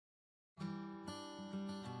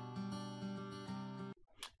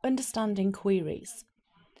understanding queries.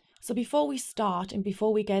 So before we start and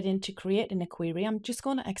before we get into creating a query, I'm just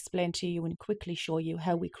going to explain to you and quickly show you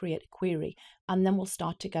how we create a query, and then we'll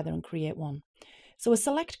start together and create one. So a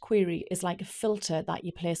select query is like a filter that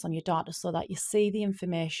you place on your data so that you see the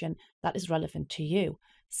information that is relevant to you.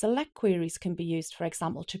 Select queries can be used, for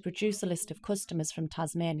example, to produce a list of customers from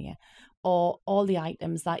Tasmania or all the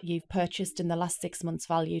items that you've purchased in the last 6 months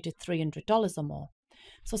valued at $300 or more.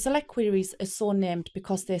 So select queries are so named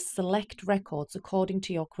because they select records according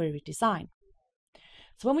to your query design.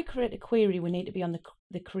 So when we create a query, we need to be on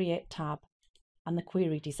the Create tab and the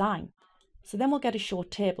Query Design. So then we'll get a show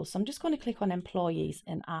table. So I'm just going to click on Employees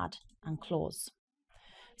and Add and Close.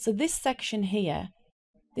 So this section here,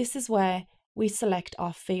 this is where we select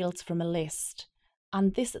our fields from a list.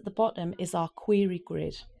 And this at the bottom is our query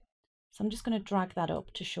grid. So I'm just going to drag that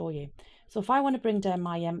up to show you. So if I want to bring down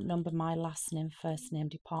my number, my last name, first name,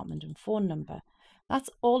 department and phone number, that's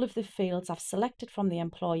all of the fields I've selected from the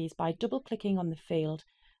employees by double clicking on the field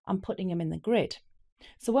and putting them in the grid.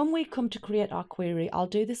 So when we come to create our query, I'll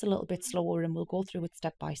do this a little bit slower and we'll go through it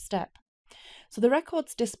step by step. So the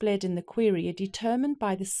records displayed in the query are determined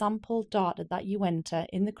by the sample data that you enter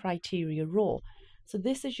in the criteria row. So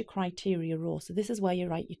this is your criteria row. So this is where you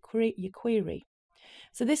write your query.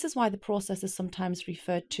 So this is why the process is sometimes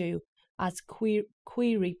referred to as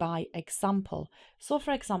query by example. So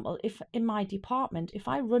for example, if in my department, if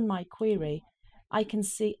I run my query, I can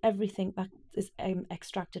see everything that is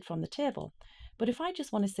extracted from the table. But if I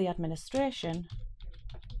just want to see administration,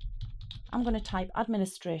 I'm going to type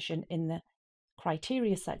administration in the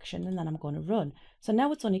criteria section and then I'm going to run. So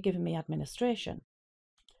now it's only giving me administration.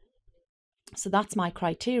 So that's my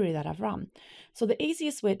criteria that I've run. So the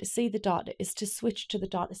easiest way to see the data is to switch to the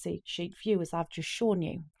data sheet view, as I've just shown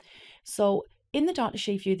you. So in the data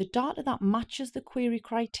sheet view, the data that matches the query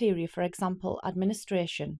criteria, for example,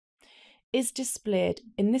 administration, is displayed,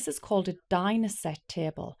 and this is called a Dynaset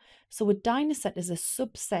table. So a Dynaset is a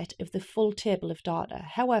subset of the full table of data.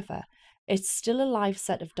 However, it's still a live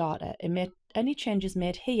set of data. Any changes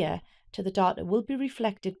made here to the data will be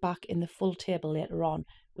reflected back in the full table later on,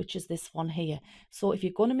 which is this one here. So if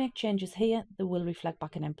you're going to make changes here, they will reflect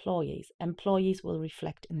back in employees. Employees will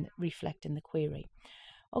reflect in the query.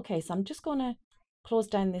 Okay, so I'm just going to close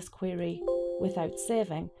down this query without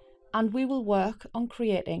saving, and we will work on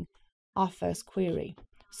creating our first query.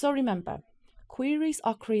 So remember, queries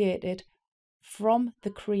are created from the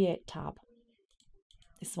Create tab,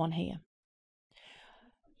 this one here.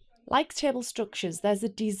 Like table structures, there's a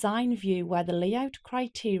design view where the layout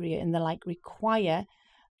criteria and the like require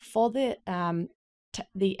for the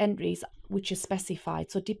entries which are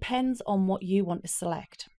specified. So it depends on what you want to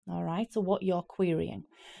select. All right, so what you're querying.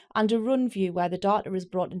 And a run view where the data is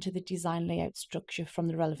brought into the design layout structure from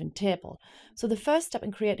the relevant table. So the first step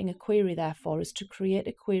in creating a query, therefore, is to create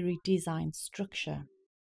a query design structure.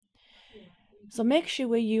 So make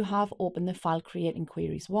sure you have opened the file Creating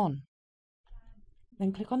Queries 1.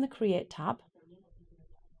 Then click on the Create tab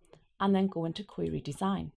and then go into Query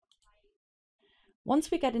Design. Once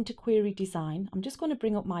we get into Query Design, I'm just going to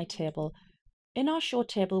bring up my table. In our show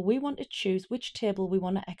table, we want to choose which table we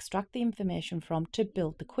want to extract the information from to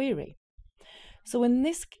build the query. So in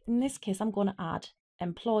this case, I'm going to add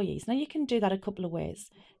employees. Now you can do that a couple of ways.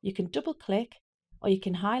 You can double click or you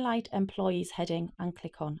can highlight employees heading and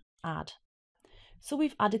click on Add. So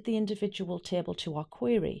we've added the individual table to our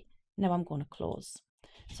query. Now I'm going to close.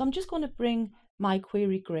 So I'm just going to bring my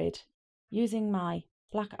query grid using my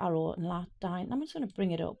black arrow and line. I'm just going to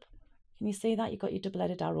bring it up. Can you see that? You've got your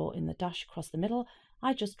double-headed arrow in the dash across the middle.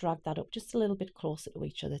 I just dragged that up just a little bit closer to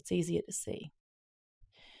each other. It's easier to see.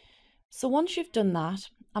 So once you've done that,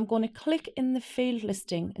 I'm going to click in the field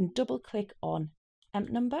listing and double click on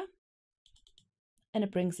emp number and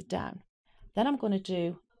it brings it down. Then I'm going to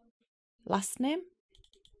do last name,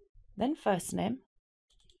 then first name,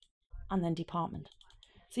 and then department.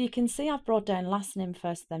 So you can see I've brought down last name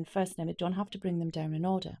first, then first name. I don't have to bring them down in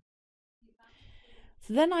order.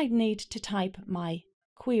 So then I need to type my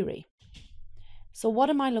query. So what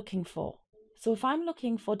am I looking for? So if I'm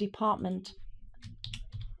looking for department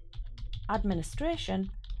administration,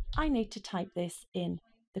 I need to type this in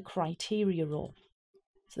the criteria row.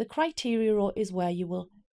 So the criteria row is where you will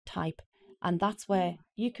type, and that's where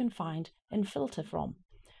you can find and filter from.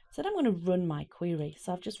 So then I'm going to run my query.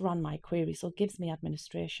 So I've just run my query, so it gives me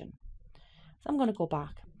administration. So I'm going to go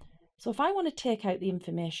back. So if I want to take out the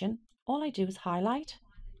information, all I do is highlight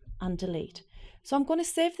and delete. So I'm going to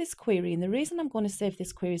save this query, and the reason I'm going to save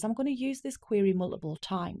this query is I'm going to use this query multiple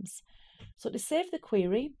times. So to save the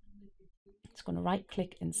query, it's going to right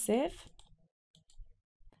click and save.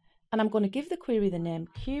 And I'm going to give the query the name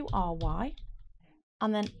QRY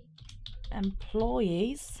and then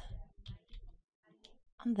employees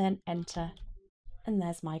and then enter, and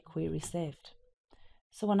there's my query saved.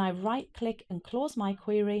 So when I right click and close my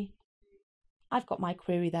query, I've got my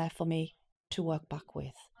query there for me to work back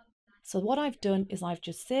with. So what I've done is I've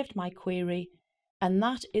just saved my query, and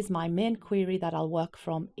that is my main query that I'll work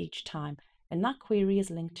from each time. And that query is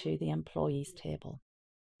linked to the employees table.